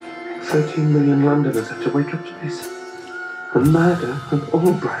13 million Londoners have to wake up to this. The murder of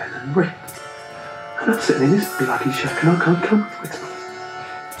O'Brien and Rick. And I'm sitting in this bloody shack and I can't come up with it.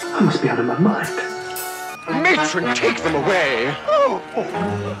 I must be out of my mind. Matron, take them away!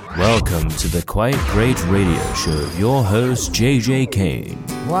 Welcome to the Quite Great Radio Show of your host, JJ Kane.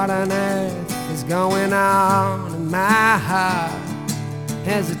 What on earth is going on in my heart?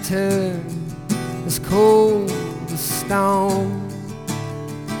 Has it turned as cold as stone?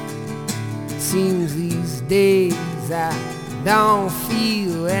 Seems these days I don't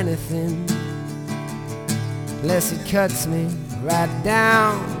feel anything, unless it cuts me right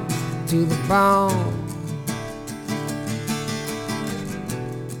down to the bone.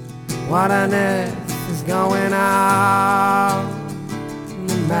 What on earth is going on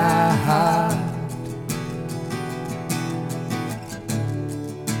in my heart?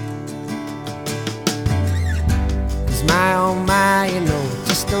 'Cause my oh my, you know, it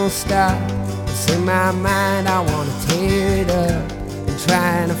just don't stop. It's in my mind, I wanna tear it up. And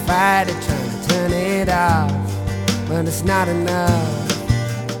trying to fight it, trying to turn it off, but it's not enough.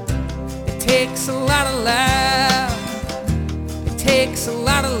 It takes a lot of love. Takes a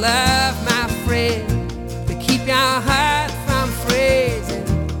lot of love, my friend, to keep your heart from freezing,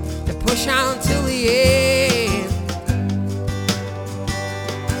 to push on till the end.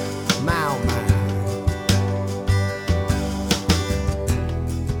 My oh my.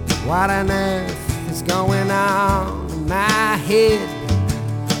 What on earth is going on in my head?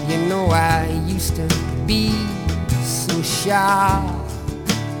 You know I used to be so sharp.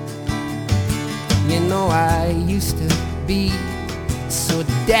 You know I used to be so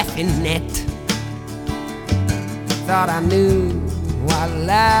definite. Thought I knew what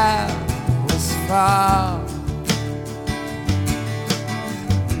love was for.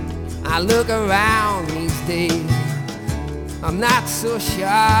 I look around these days, I'm not so sure.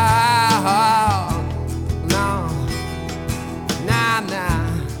 No, nah.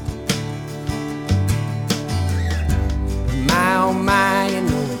 My oh my, you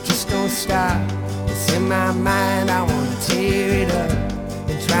know it just don't stop. It's in my mind, I wanna tear it up.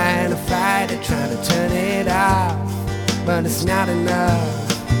 And trying to fight it, trying to turn it off, but it's not enough.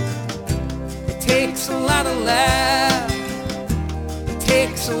 It takes a lot of love. It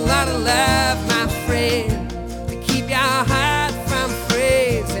takes a lot of love, my friend, to keep your heart from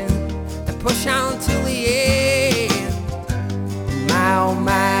freezing, to push on till the end. My oh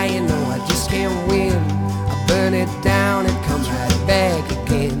my, you know I just can't win. I burn it down, it comes right back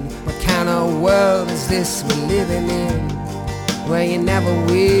again. What kind of world is this we're living in, where you never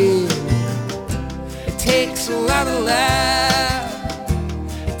win? It takes a lot of love.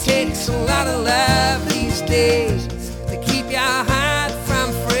 It takes a lot of love these days, to keep your heart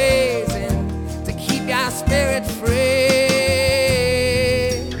from freezing, to keep your spirit free.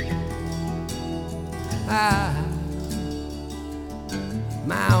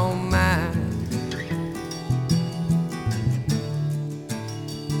 My oh my.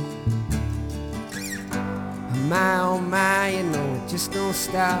 My oh my, you know it just don't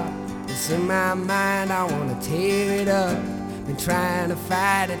stop. It's in my mind, I wanna tear it up. Been trying to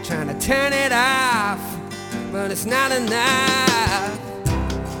fight it, trying to turn it off, but it's not enough.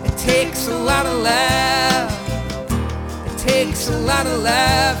 It takes a lot of love. It takes a lot of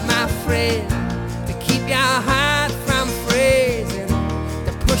love, my friend, to keep your heart from freezing,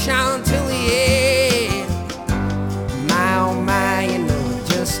 to push on till the end. My oh my, you know it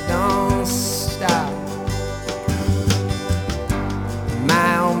just don't stop.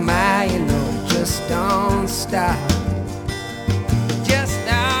 My oh my, you know it just don't stop. Just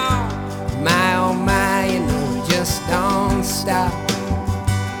don't. My oh my, you know it just don't stop.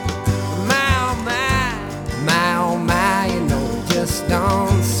 My oh my, you know it just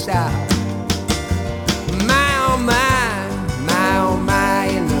don't stop. My oh my,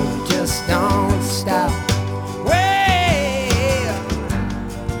 you know it just don't stop. Well,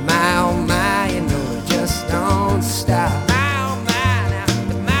 my oh my, you know it just don't stop.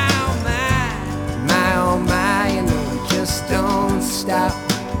 Don't stop.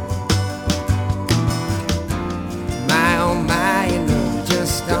 My oh my, you know,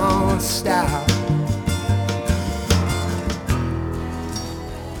 just don't stop.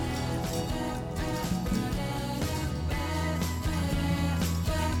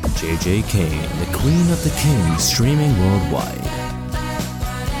 JJ Kane, the Queen of the Kings, streaming worldwide.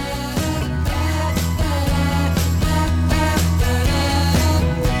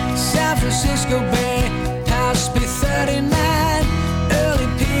 San Francisco Bay, House B39, early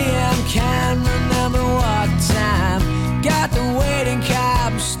PM, can't remember what time. Got the waiting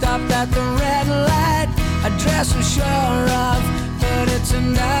cab, stopped at the red light. Address I'm sure of, but it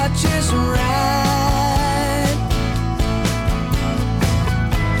turned out much is right.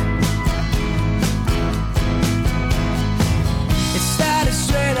 It started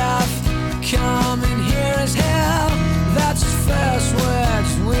straight off, coming here as hell. That's his first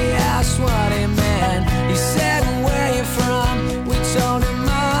words. We asked what he meant. He said, where you from? We told him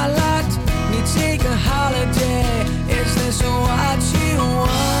a lot. We take a holiday. Is this what you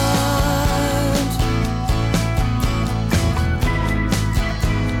want?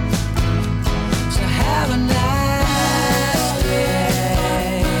 So have a nice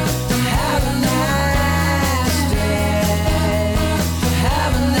day. Have a nice day.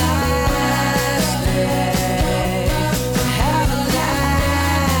 Have a nice day. Have a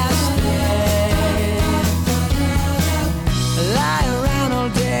nice day. Lie around all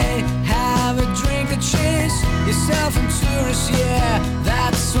day, have a drink or chase yourself and tourists, yeah,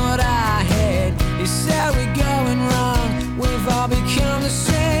 that's what I hate. He said we're going wrong, we've all become the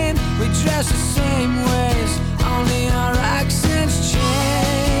same. We dress the same ways, only our accents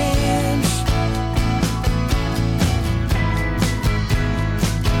change.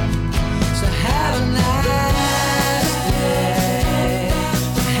 So have a nice day.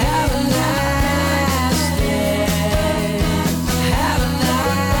 Have a nice day. Have a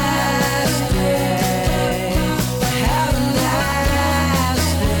nice day. Have a nice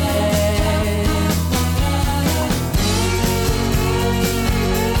day.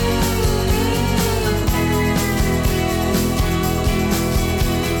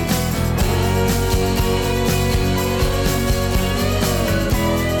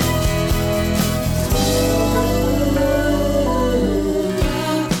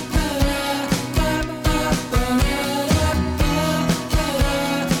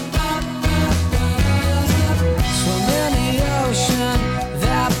 Swim in the ocean,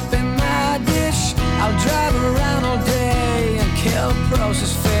 that be my dish. I'll drive around all day and kill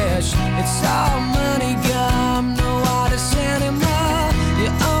processed fish. It's all money gum, no artists anymore.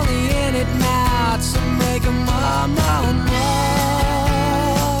 You're only in it now to make 'em more, more, more.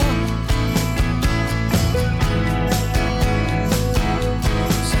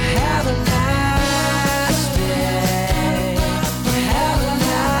 So have a nice day. Have a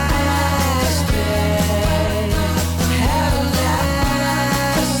nice day. Have a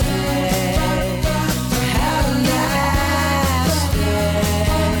nice day. Have a nice day.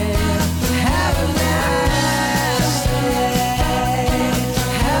 Have a nice day.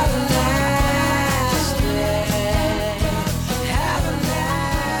 Have a nice day. Have a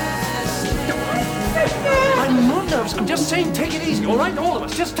nice day. I'm not nervous. I'm just saying take it easy, all right? All of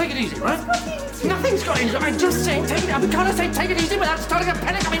us, just take it easy, right? Nothing's got easy. I'm just saying take it easy. I'm trying to say take it easy without starting a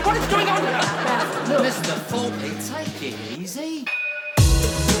panic. I mean, what is going on here? Mr. Faultley, take it easy.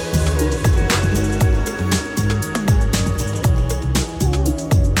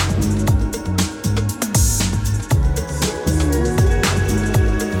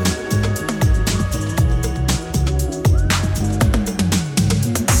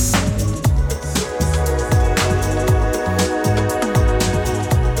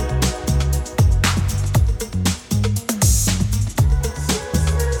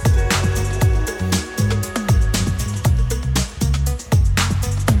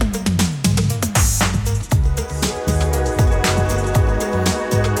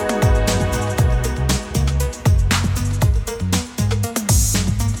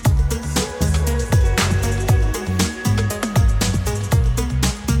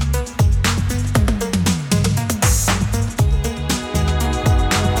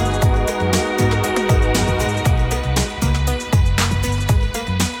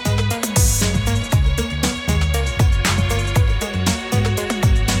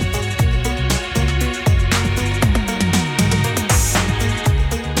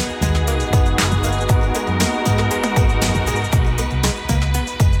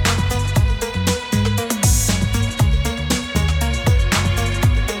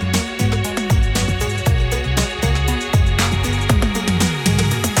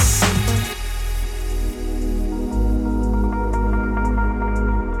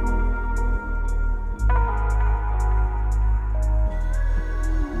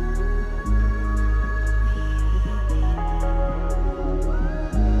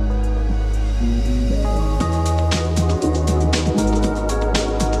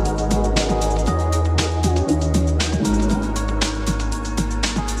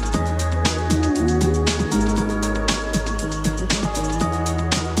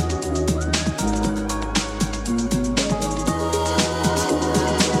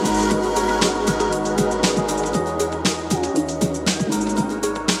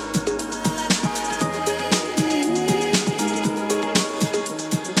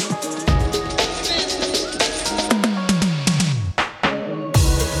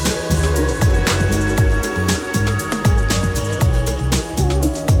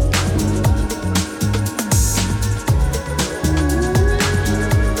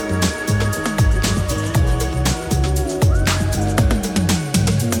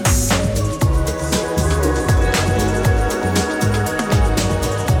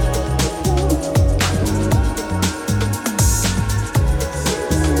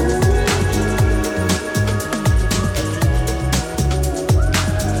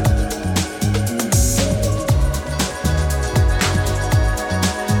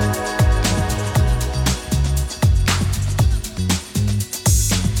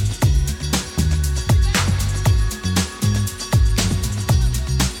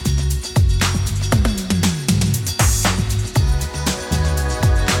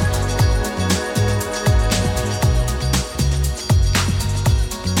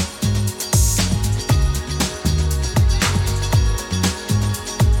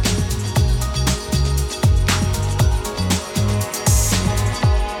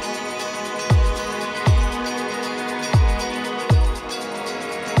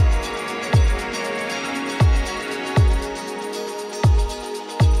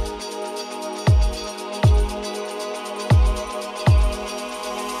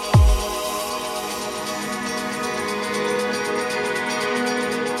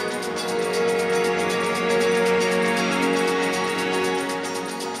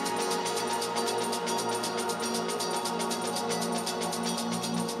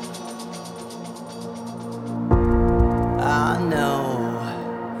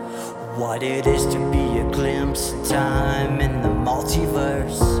 what it is to be a glimpse of time in the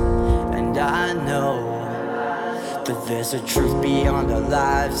multiverse. And I know that there's a truth beyond our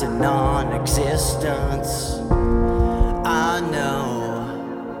lives and non-existence. I know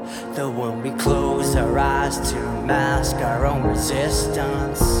that when we close our eyes to mask our own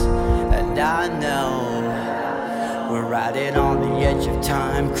resistance. And I know we're riding on the edge of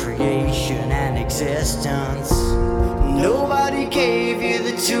time, creation and existence. Nobody gave you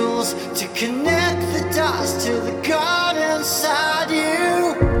the tools to connect the dots to the God inside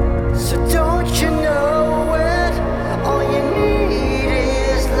you. So don't you know it? All you need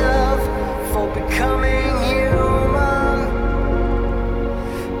is love for becoming human,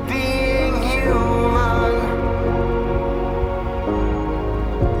 being human.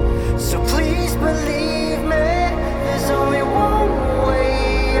 So please believe me, there's only one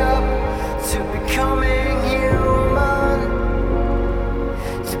way up to becoming human,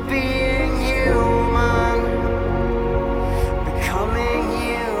 to being human, becoming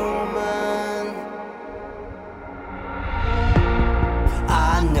human. I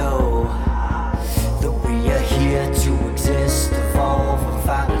know that we are here to exist, evolve, and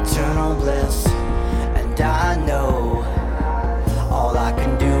find eternal bliss. And I know all I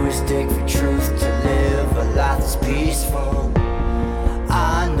can do is dig for truth to live a life that's peaceful.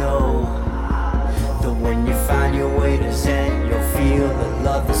 I know that when you find your way to Zen, you'll feel that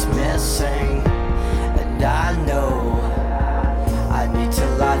love is missing. And I know I need to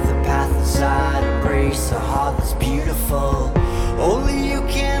light the path inside, embrace a heart that's beautiful. Only you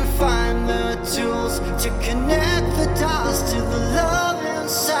can find the tools to connect the dots to the love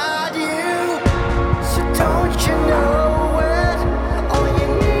inside you. So don't you know it? All you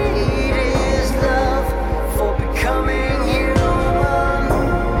need is love for becoming human,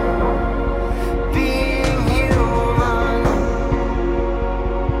 being human.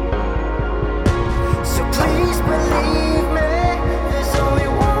 So please believe me, there's only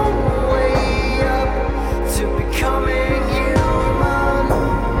one way up to becoming human,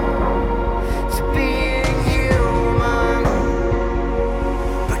 to being human,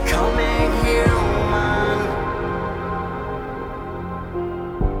 becoming human.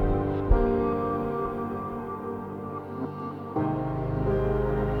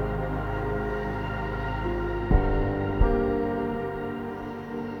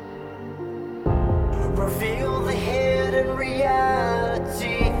 Reveal the hidden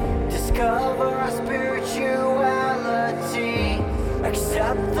reality, discover our spirituality,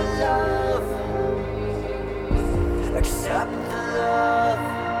 accept the love, accept the love.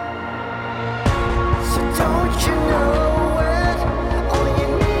 So don't you know it? All you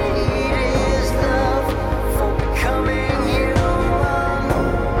need is love for becoming human,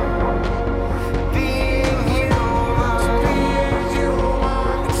 being human,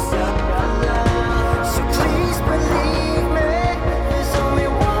 accept the love. So please believe me, there's only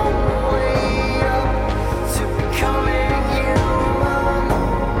one way up to becoming human,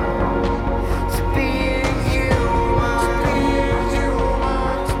 to being human,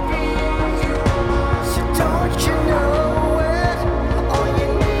 to being human. So don't you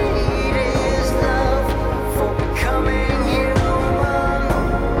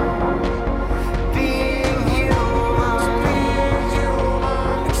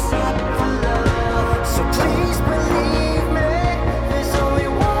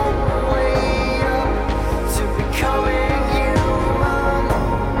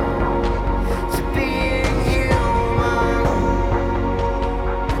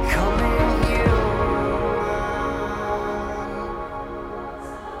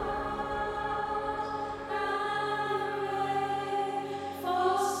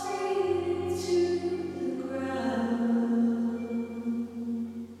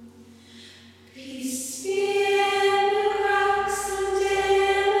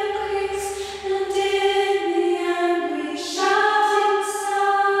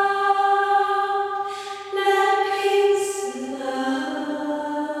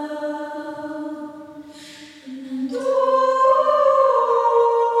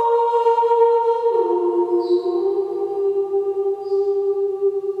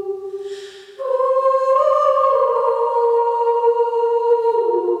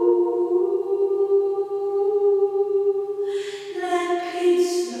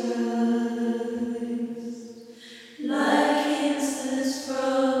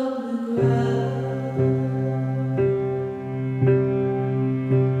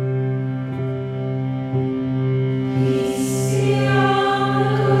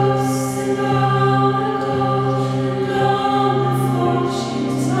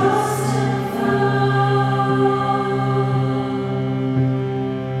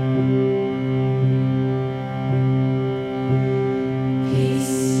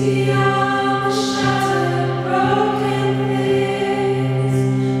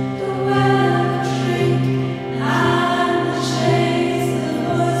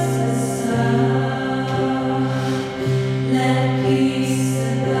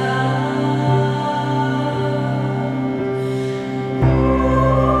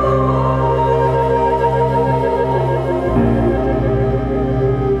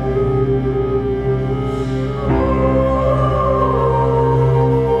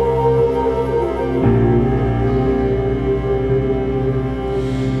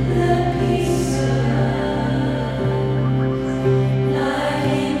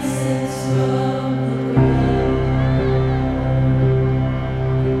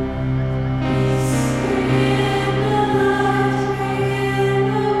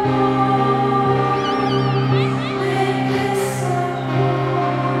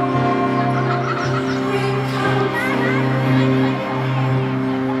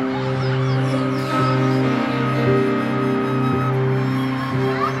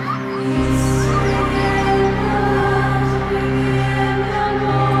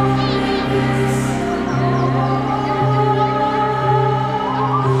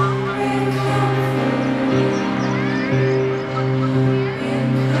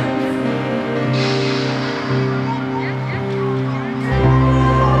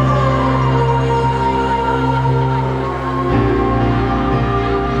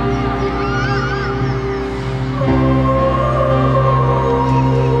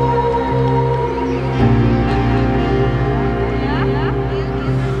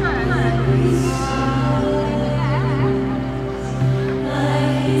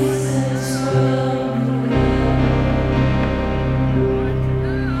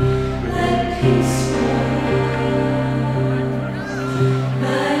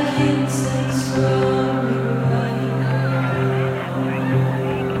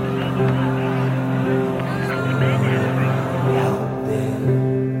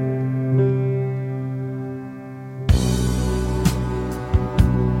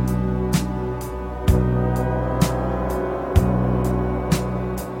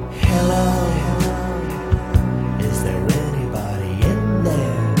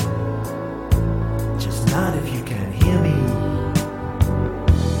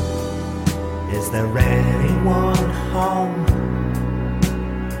Is there anyone home?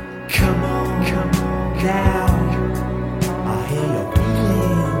 Come on now. I hear you're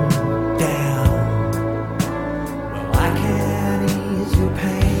feeling down. Well, I can ease your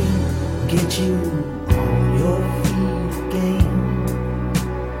pain, get you on your feet again.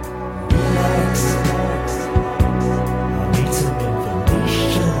 Relax. I need some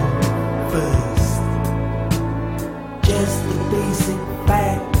information first. Just the basic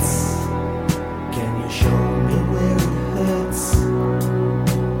facts. Can you show me where it hurts?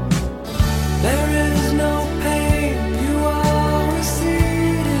 There is no pain, you are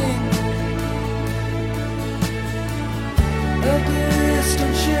receding. A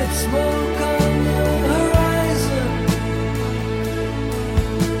distant ship, smoke on the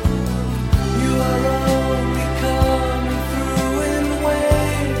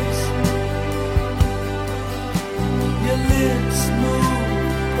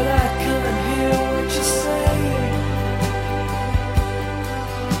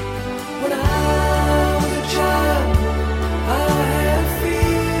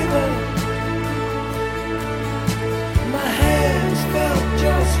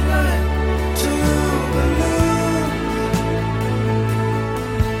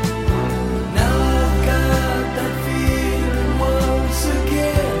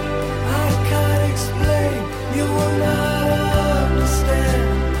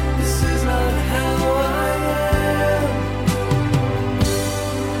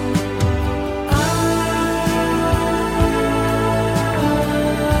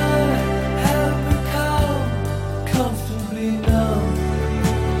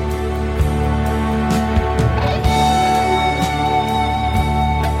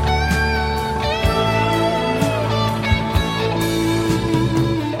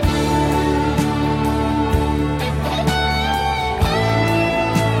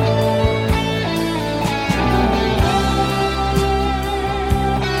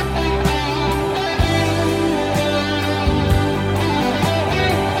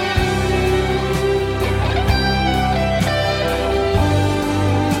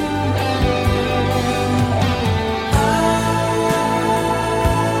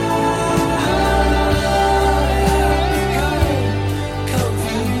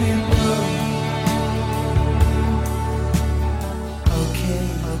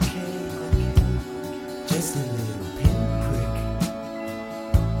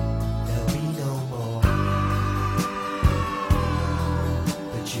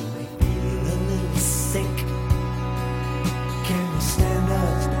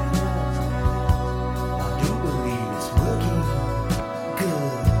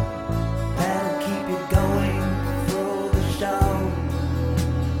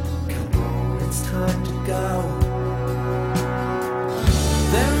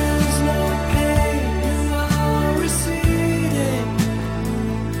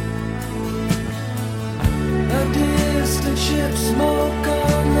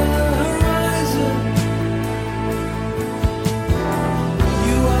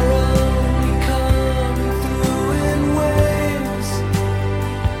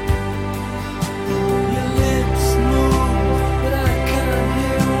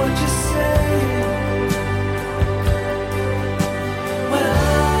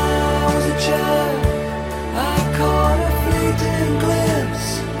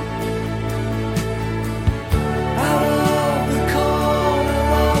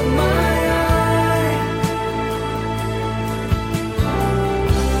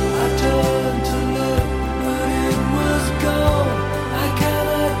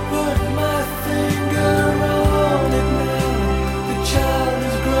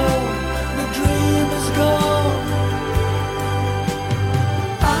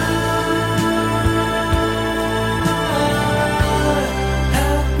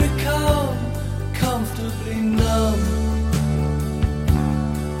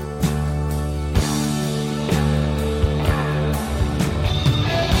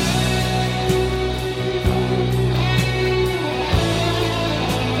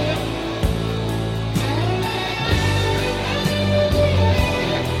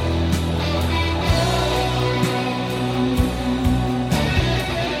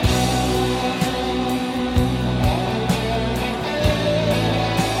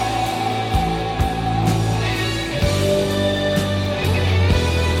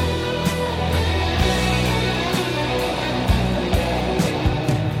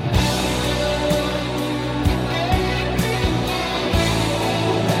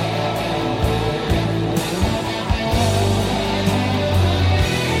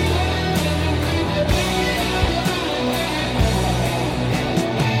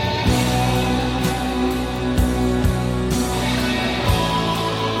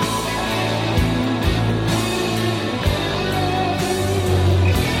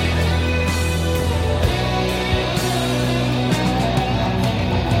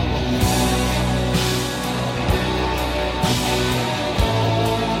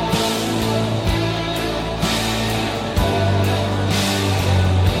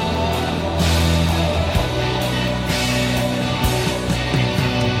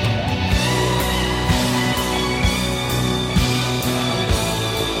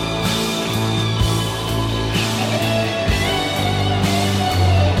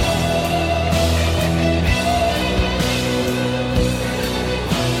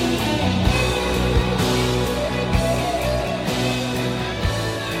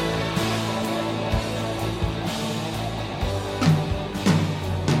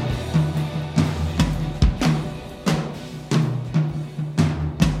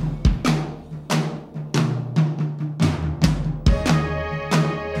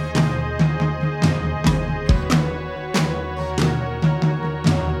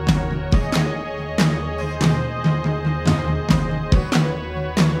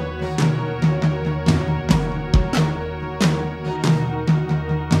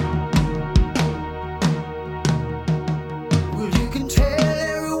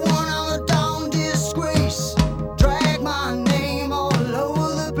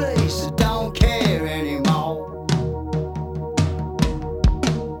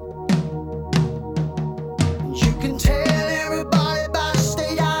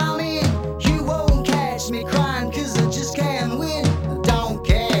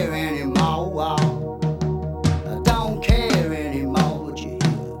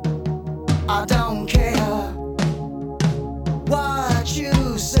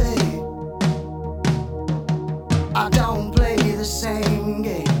same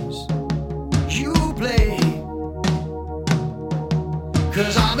games you play.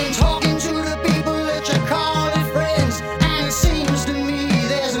 'Cause I've been talking to the people that you call it friends, and it seems to me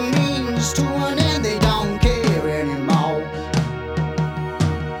there's a means to an end. They don't care anymore.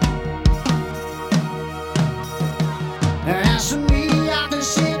 And as for me, I can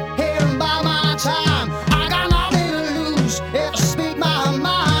sit here and buy my time. I got nothing to lose if I speak my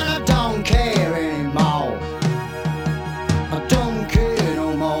mind. I don't care anymore. I don't care no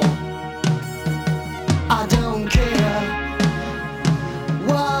more. I don't care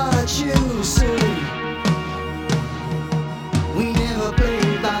what you say. We never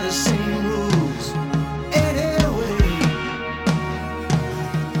played by the same rules anyway.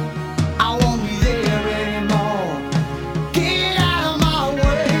 I won't be there anymore. Get out of my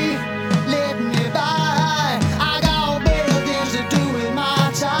way, let me by. I got better things to do with my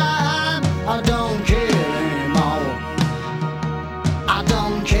time. I don't care anymore. I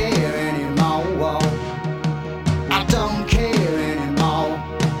don't care anymore. I don't care anymore.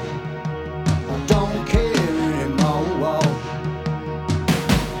 I don't care anymore.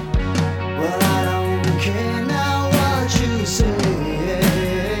 Well, I don't care now what you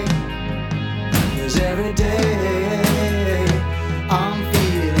say. 'Cause every day I'm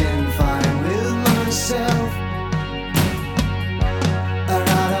feeling fine with myself. And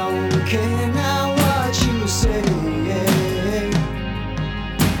I don't care now what you say.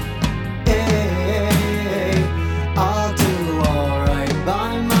 I'll do alright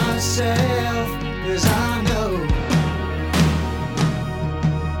by myself. 'Cause I know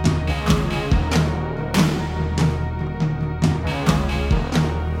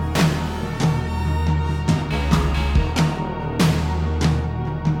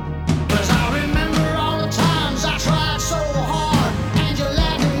Cause I remember all the times I tried so hard, and you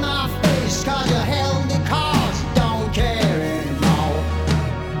laughed in my face 'cause you held the cards. Don't care anymore.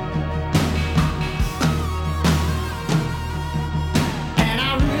 And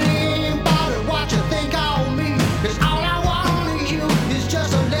I really ain't bothered what you think of me, 'cause all I want of you is just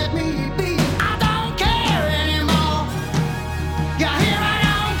to let me be. I don't care anymore. You hear, I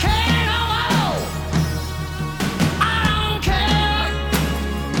don't care no more. I don't care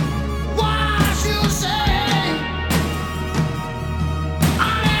what you say.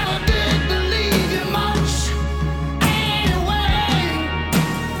 I never did believe you much anyway.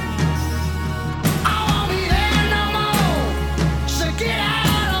 I won't be there no more. So get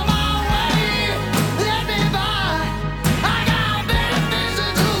out of my way, let me by. I got better things to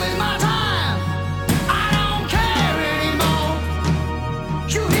do with my time. I don't care anymore.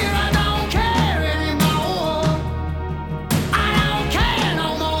 You hear, I don't care anymore. I don't care no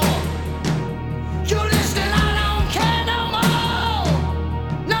more. You listen, I don't care no more.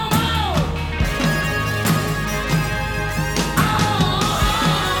 No more.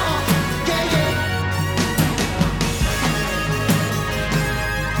 Oh, yeah, yeah.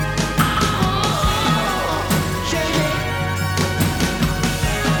 Oh, yeah, yeah.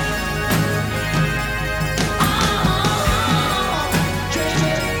 Oh, yeah,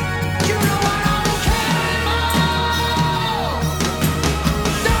 yeah. You know I don't care anymore.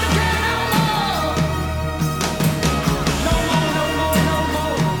 Don't care no more. No more, no more, no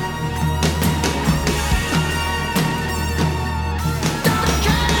more. Don't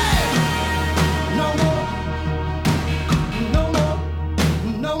care. No more. No more.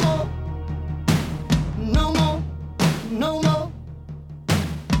 No more. No more. No more.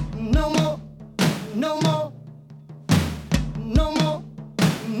 No more. No more. No more.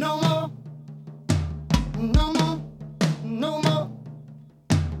 No more. No more. No more.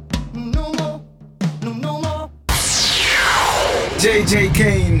 No more. No more. JJ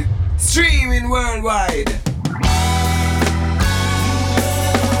Kane, streaming worldwide.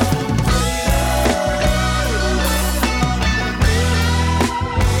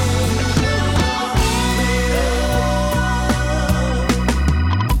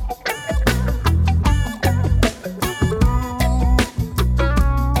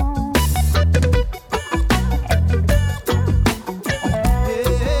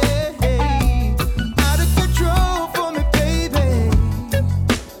 Out of control for me, baby.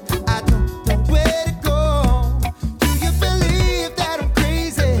 I don't know where to go.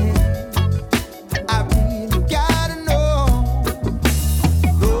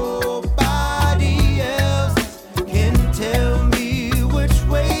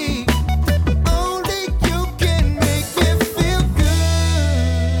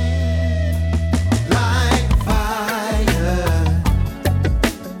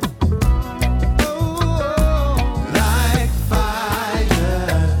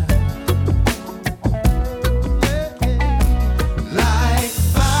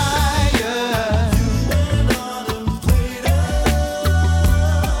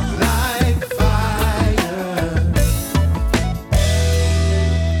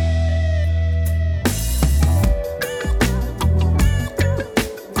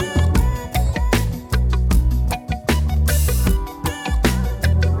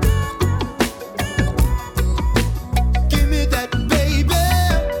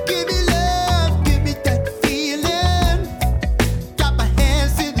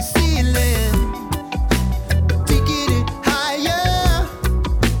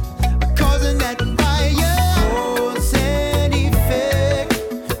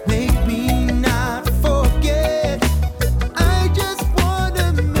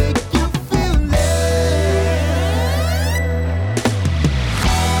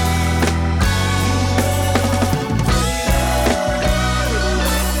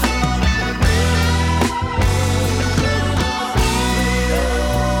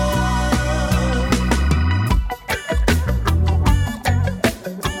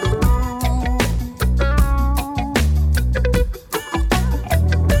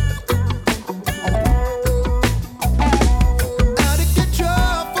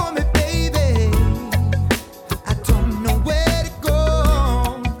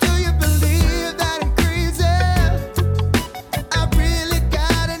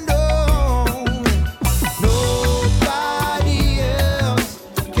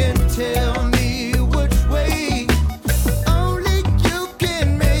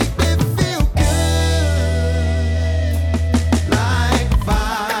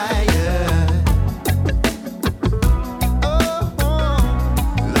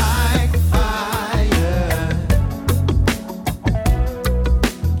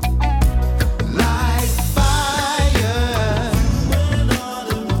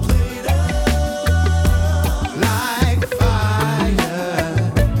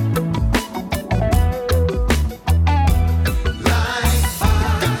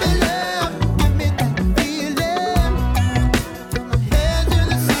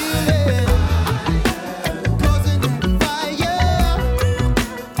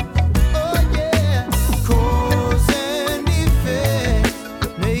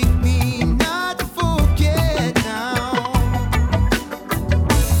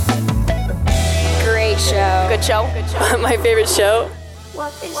 favorite show?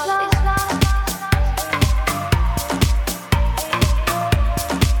 What is love?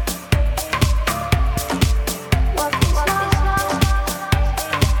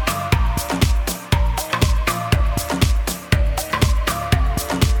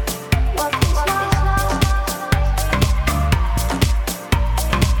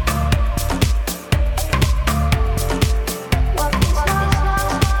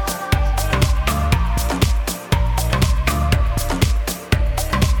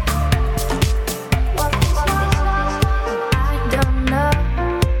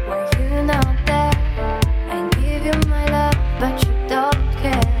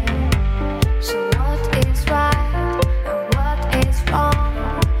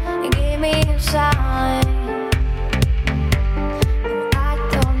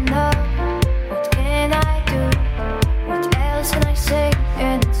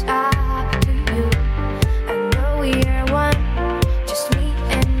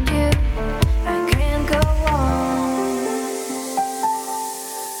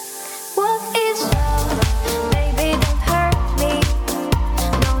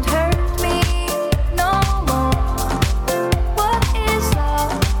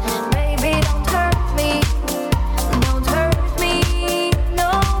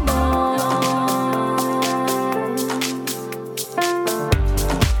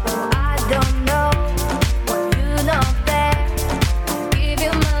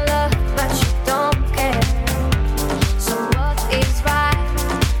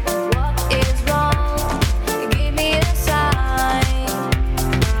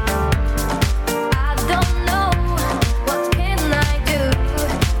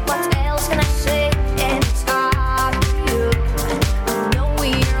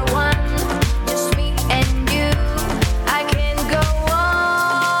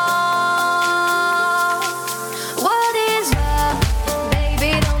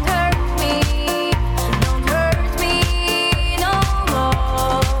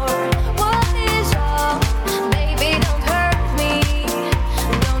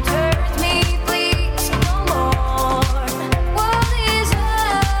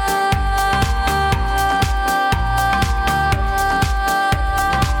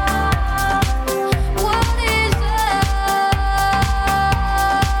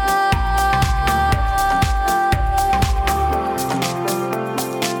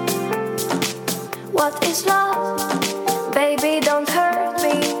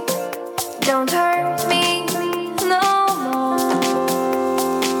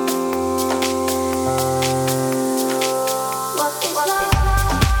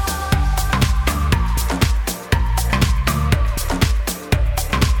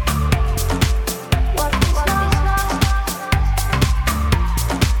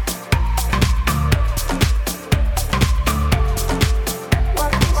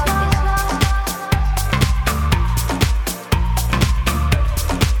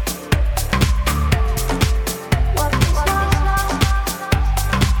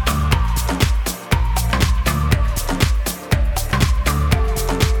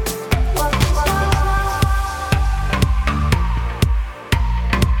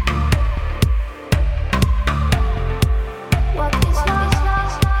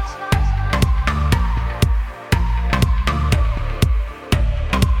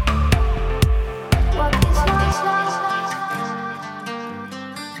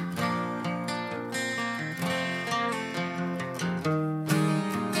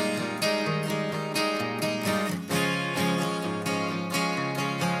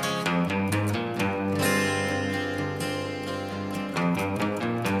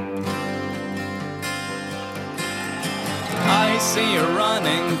 see you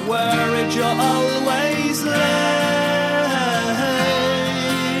running, worried you're always late.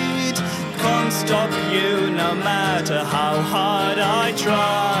 Can't stop you no matter how hard I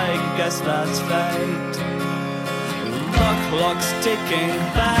try, guess that's fate. The clock's ticking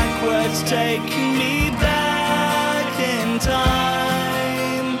backwards, taking me back in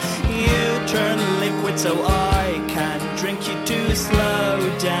time. You turn liquid so I can't drink you to slow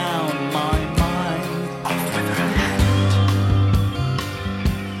down my mind. Off with her hand.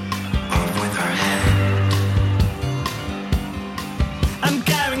 Off with her hand. I'm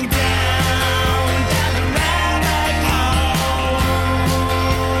going down the rabbit hole.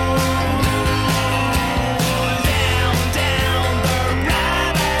 Down the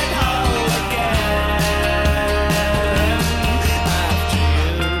rabbit hole again. After you.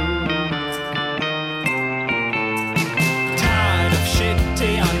 Tired of shit.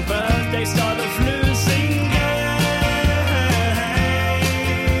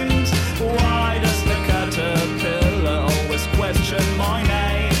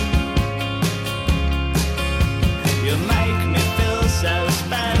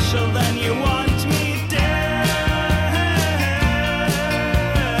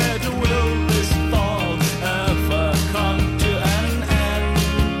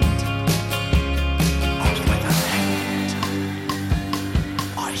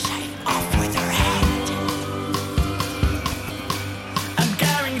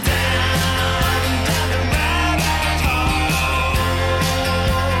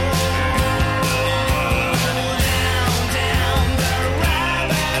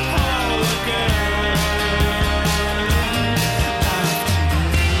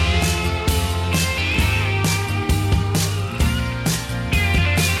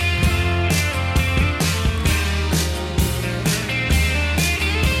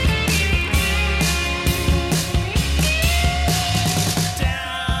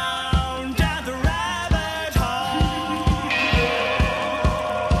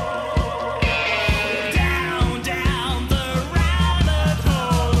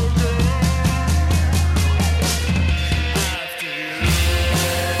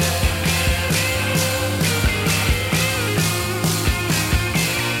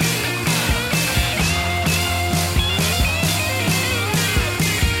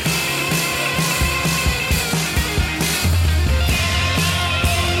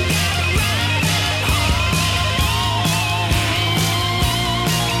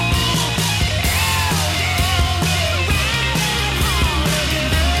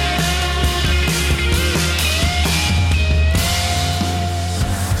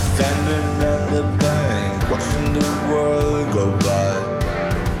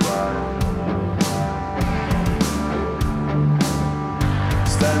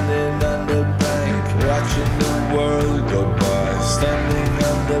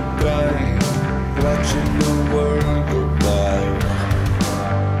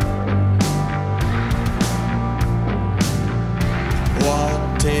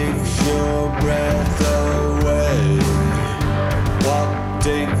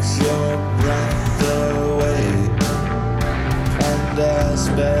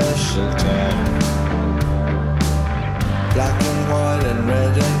 special time. Black and white and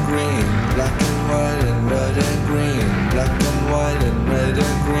red and green. Black and white and red and green. Black and white and red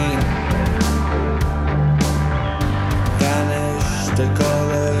and green. Vanish the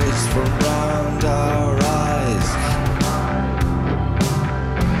colors from round our eyes.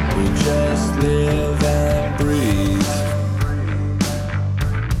 We just live and breathe.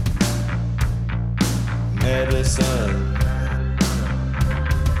 Medicine.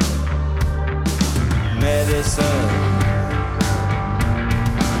 Medicine.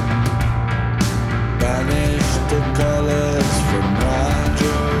 Banish the colors from round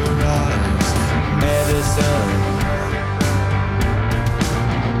your eyes. Medicine.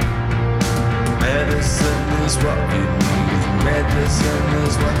 Medicine is what you need. Medicine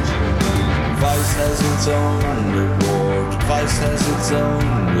is what you need. Vice has its own reward. Vice has its own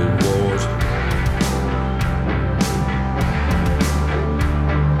reward.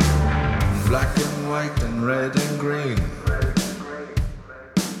 Black and white and red and green.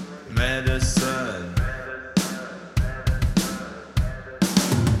 Medicine.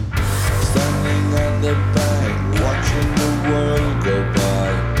 Standing on the bank, watching the world go by.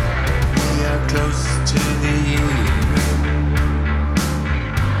 We are close to the evening.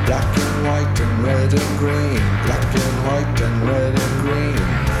 Black and white and red and green. Black and white and red and green.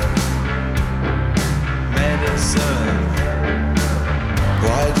 Medicine.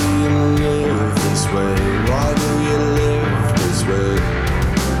 Why do you live this way? Why do you live this way?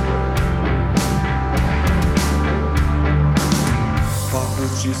 What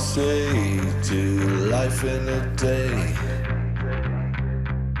would you say to life in a day?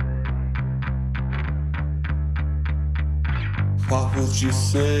 What would you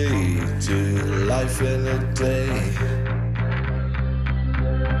say to life in a day?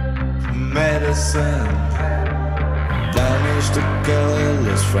 Medicine. Banish the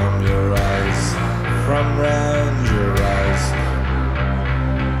colors from your eyes, from round your eyes.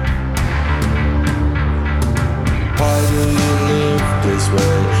 Why do you live this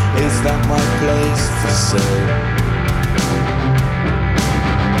way? Is that my place to say?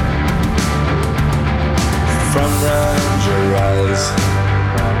 From round your eyes.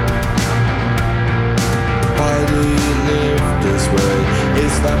 Why do you live this way?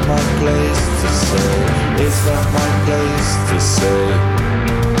 Is that my place to say? Is that my place to say?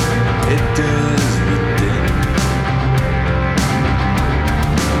 It is within.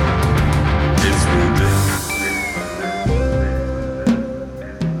 It's within.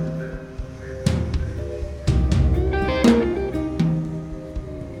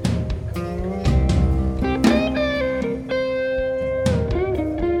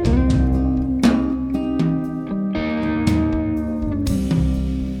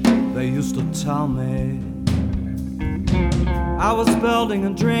 Tell me I was building a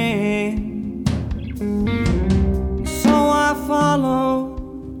dream, so I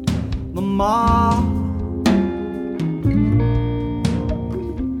followed the mark.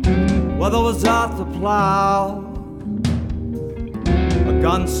 Whether it was at the plow, a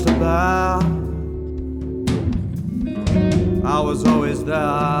guns to bear, I was always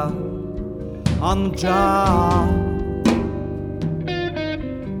there on the job.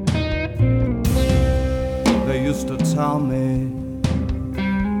 They used to tell me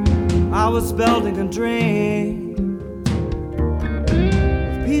I was building a dream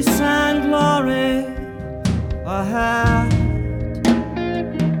with peace and glory ahead.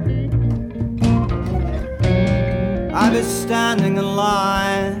 I'd be standing in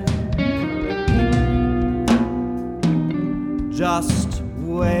line, just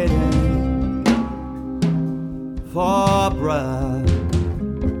waiting for breath.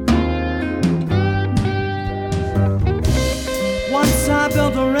 Once I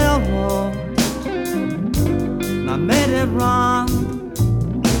built a railroad, and I made it run.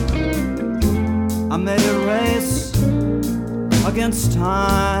 I made it race against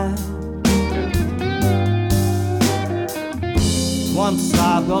time. Once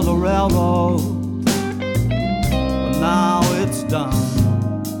I built a railroad, but now it's done.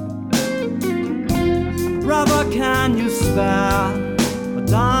 Brother, can you spare a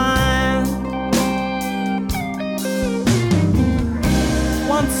dime?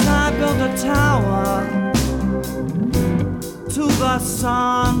 Once I built a tower to the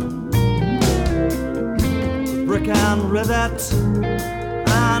sun, with brick and rivet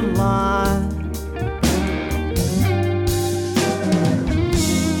and line.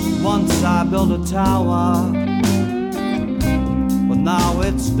 Once I built a tower, but now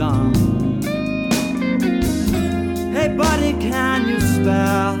it's done. Hey buddy, can you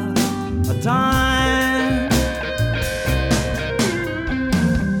spare a dime?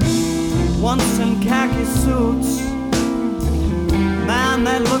 once in khaki suits. Man,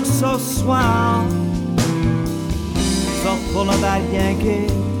 they look so swell, so full of that Yankee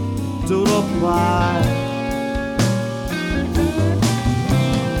Doodle pride.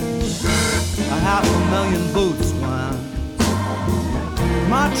 500,000 boots went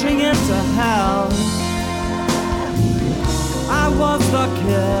marching into hell. I was the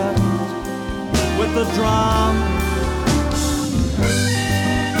kid with the drum.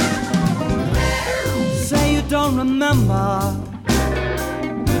 Say you don't remember,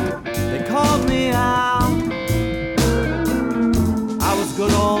 they called me out. I was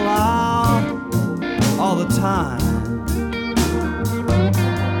good all the time.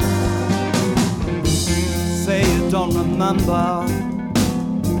 Say you don't remember,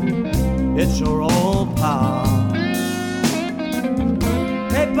 it's your old pal.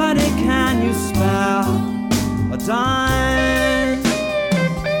 Hey buddy, can you spare a dime?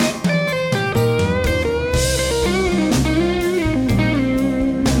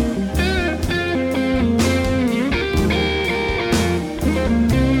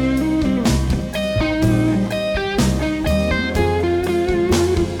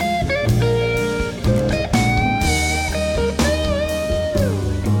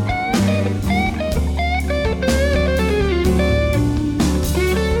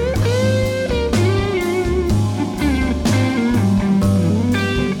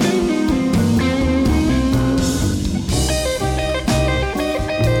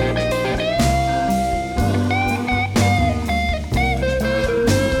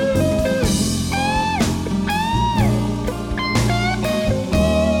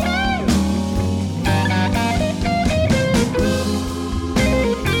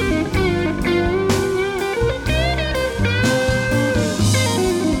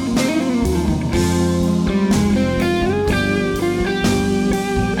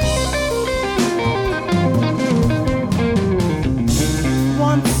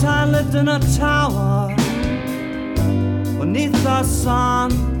 In a tower beneath the sun,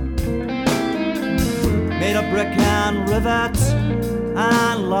 made of brick and rivet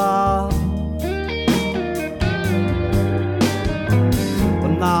and love.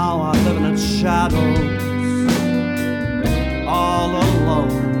 But now I live in its shadows, all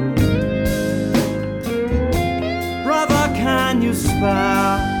alone. Brother, can you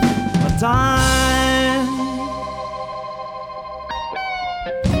spare a dime?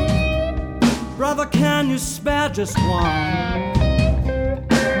 Brother, can you spare just one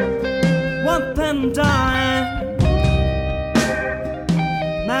thin dime?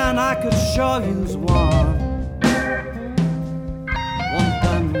 Man, I could sure use one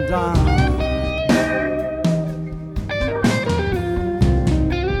thin dime.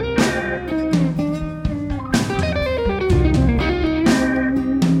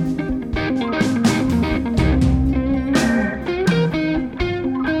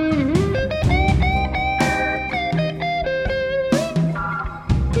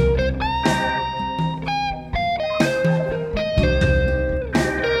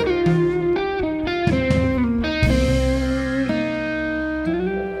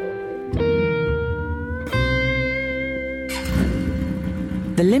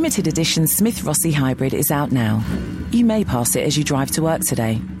 The limited edition Smith Rossi Hybrid is out now. You may pass it as you drive to work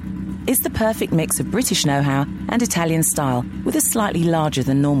today. It's the perfect mix of British know-how and Italian style with a slightly larger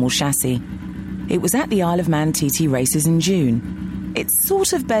than normal chassis. It was at the Isle of Man TT races in June. It's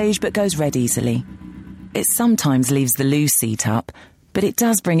sort of beige but goes red easily. It sometimes leaves the loo seat up, but it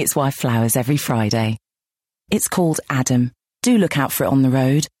does bring its wife flowers every Friday. It's called Adam. Do look out for it on the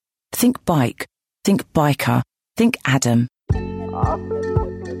road. Think bike. Think biker. Think Adam.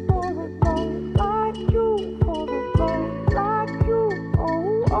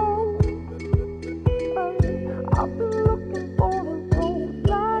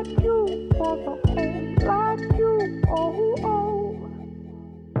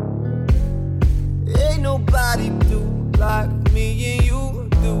 Ain't nobody do like me and you,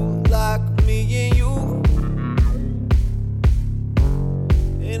 do like me and you.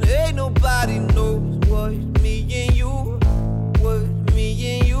 And ain't nobody knows what me and you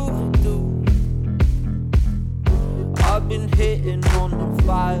do. I've been hitting on the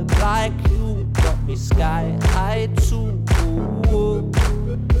vibe like you, got me sky high too.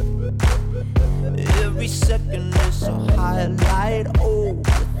 Every second is a highlight, oh,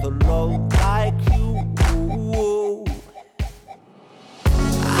 with a low like you.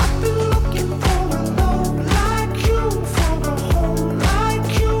 I've been looking for a love like you, for a home like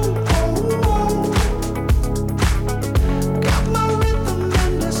you, oh. Got my rhythm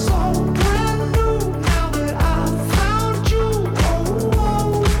and it's all brand new now that I found you,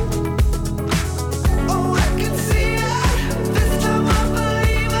 oh.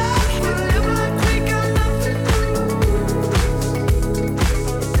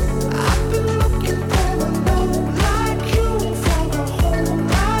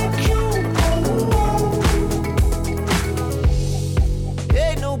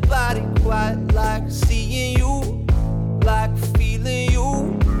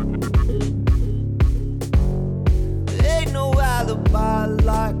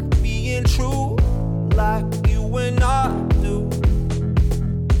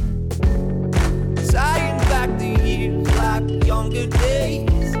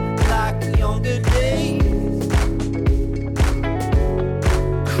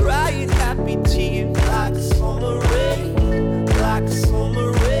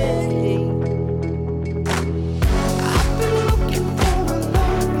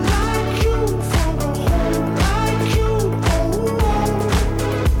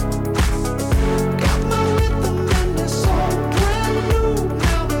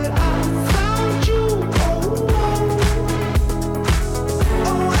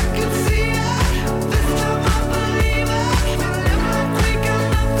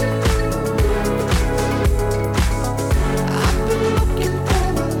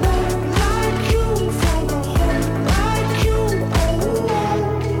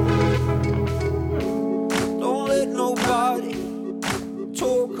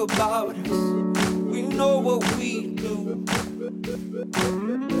 talk about it. We know what we do.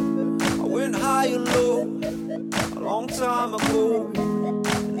 I went high and low a long time ago.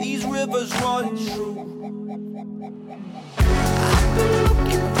 These rivers run true. I've been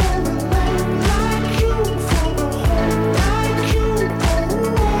looking for a love like you, for a home like you.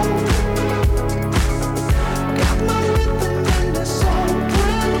 Got my rhythm and it's all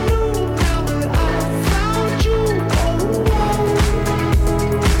brand new now that I found you.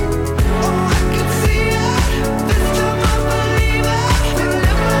 Oh, I can see it. This time I believe it.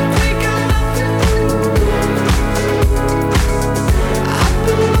 Whenever we got nothing new. I've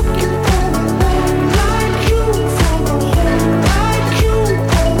been looking for a love like you, for a home like you.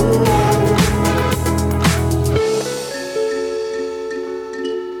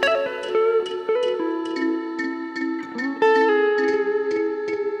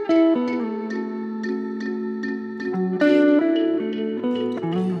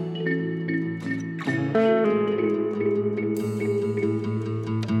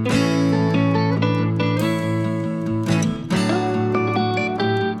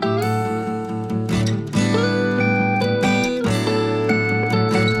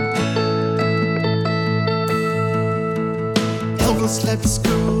 Elvis left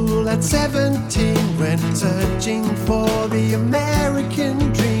school at 17, went searching for the American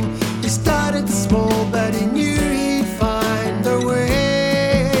dream. He started small, but he knew he'd find a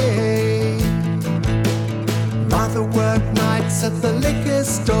way. Martha worked nights at the liquor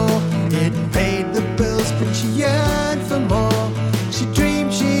store. It paid the bills, but she yearned for more. She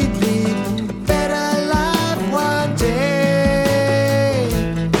dreamed she'd lead a better life one day.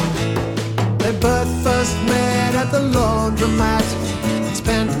 They both first met at the laundromat.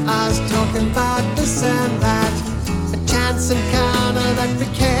 Spent hours talking about this and that. A chance encounter that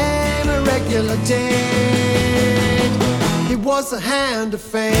became a regular date. It was the hand of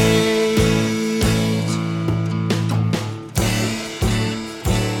fate.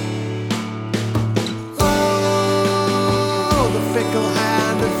 Oh, the fickle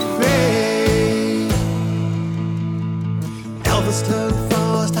hand of fate. Elvis learned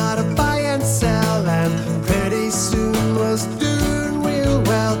fast how to buy and sell, and pretty soon was doing real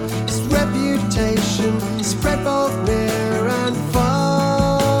well. His reputation spread both near and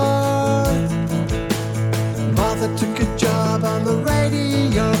far. Martha took a job on the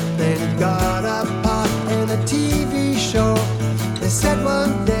radio, then got a part in a TV show. They said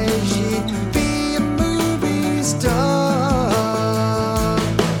one day she'd be a movie star.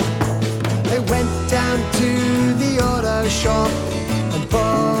 They went down to the auto shop and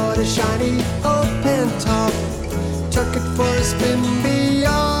bought a shiny open top. Took it for a spin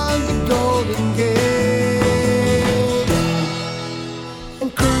beyond the Golden Gate.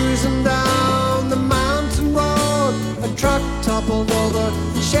 And cruising down the mountain road, a truck toppled over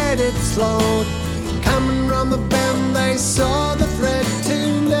and shed its load. Coming round the bend, they saw the thread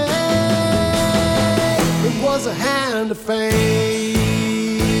too late. It was a hand of fate.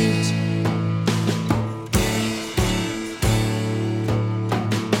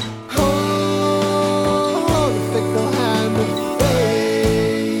 Oh, the fickle hand of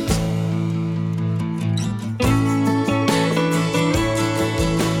fate.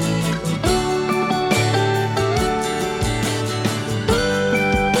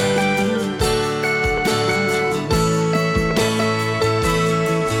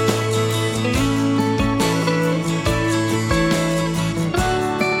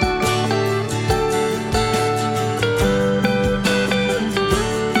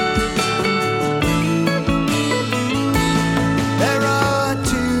 There are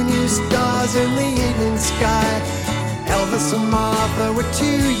two new stars in the evening sky. Elvis and Martha were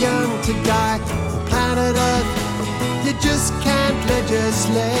too young to die. Planet Earth, you just can't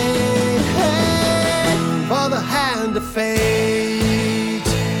legislate. Hey, for the hand of fate.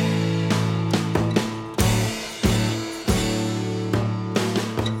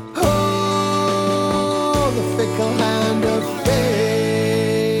 Oh, the fickle hand of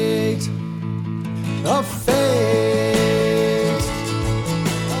fate. Of fate.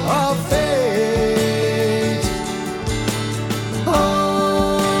 Of fate. Oh,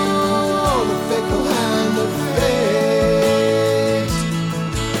 the fickle hand of fate.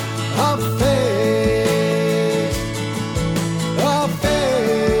 Of fate. Of fate.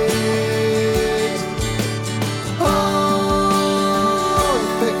 Oh,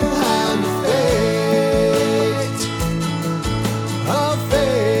 the fickle hand of fate. Of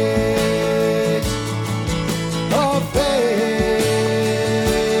fate. Of fate.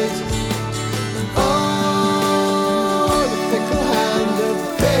 Oh, the fickle hand of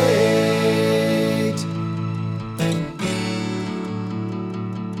fate.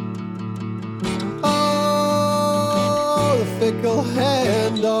 fickle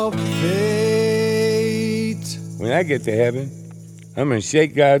hand of fate. When I get to heaven, I'm gonna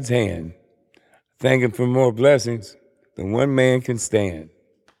shake God's hand, thank him for more blessings than one man can stand.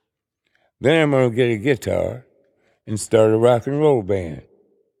 Then I'm gonna get a guitar and start a rock and roll band.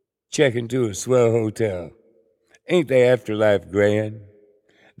 Check into a swell hotel. Ain't the afterlife grand?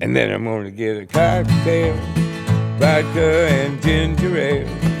 And then I'm gonna get a cocktail, vodka and ginger ale.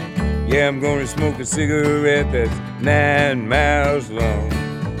 Yeah, I'm gonna smoke a cigarette that's 9 miles long.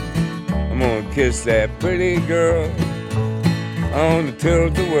 I'm gonna kiss that pretty girl on the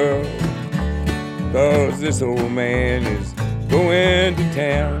tilt-a-whirl, 'cause this old man is going to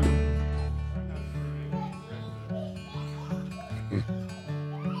town.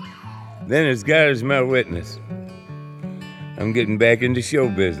 Then as God is my witness, I'm getting back into show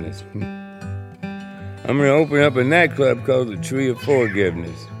business. I'm gonna open up a nightclub called the Tree of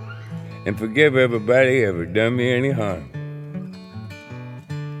Forgiveness and forgive everybody ever done me any harm.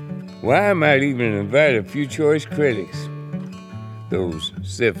 Why, I might even invite a few choice critics, those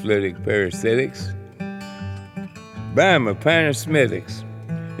syphilitic parasitics, buy 'em a pint of Smithwick's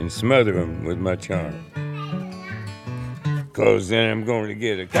and smother 'em with my charm. 'Cause then I'm going to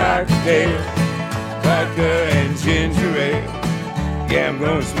get a cocktail, vodka and ginger ale. Yeah, I'm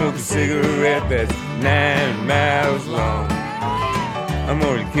going to smoke a cigarette that's 9 miles long. I'm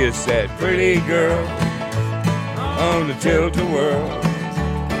going to kiss that pretty girl on the tilt-a-whirl.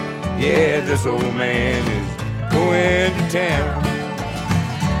 Yeah, this old man is going to town.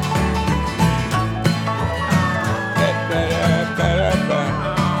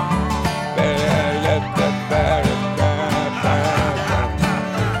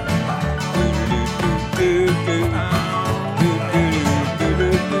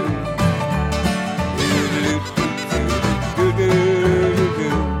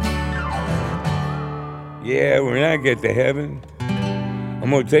 Yeah, when I get to heaven, I'm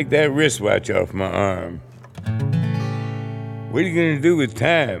gonna take that wristwatch off my arm. What are you gonna do with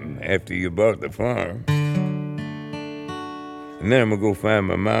time after you bought the farm? And then I'm gonna go find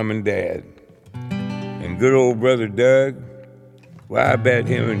my mom and dad. And good old brother Doug, well, I bet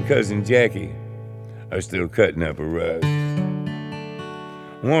him and cousin Jackie are still cutting up a rug.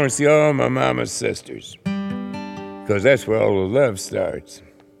 I wanna see all my mama's sisters, 'cause that's where all the love starts.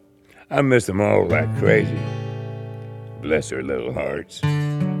 I miss them all like crazy. Bless their little hearts.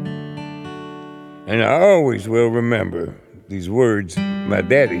 And I always will remember these words my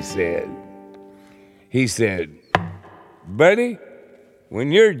daddy said. He said, "Buddy,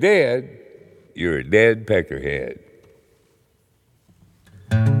 when you're dead, you're a dead peckerhead."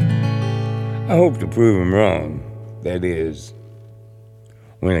 I hope to prove him wrong. That is,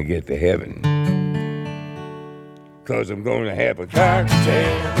 when I get to heaven. 'Cause I'm gonna have a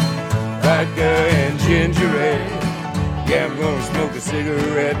cocktail, vodka and ginger ale. Yeah, I'm gonna smoke a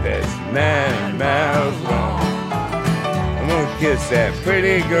cigarette that's 9 miles long. I'm gonna kiss that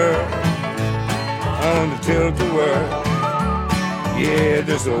pretty girl on the tilt-a-whirl. Yeah,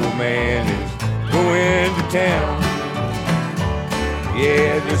 this old man is going to town.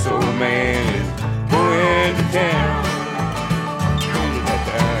 Yeah, this old man is going to town.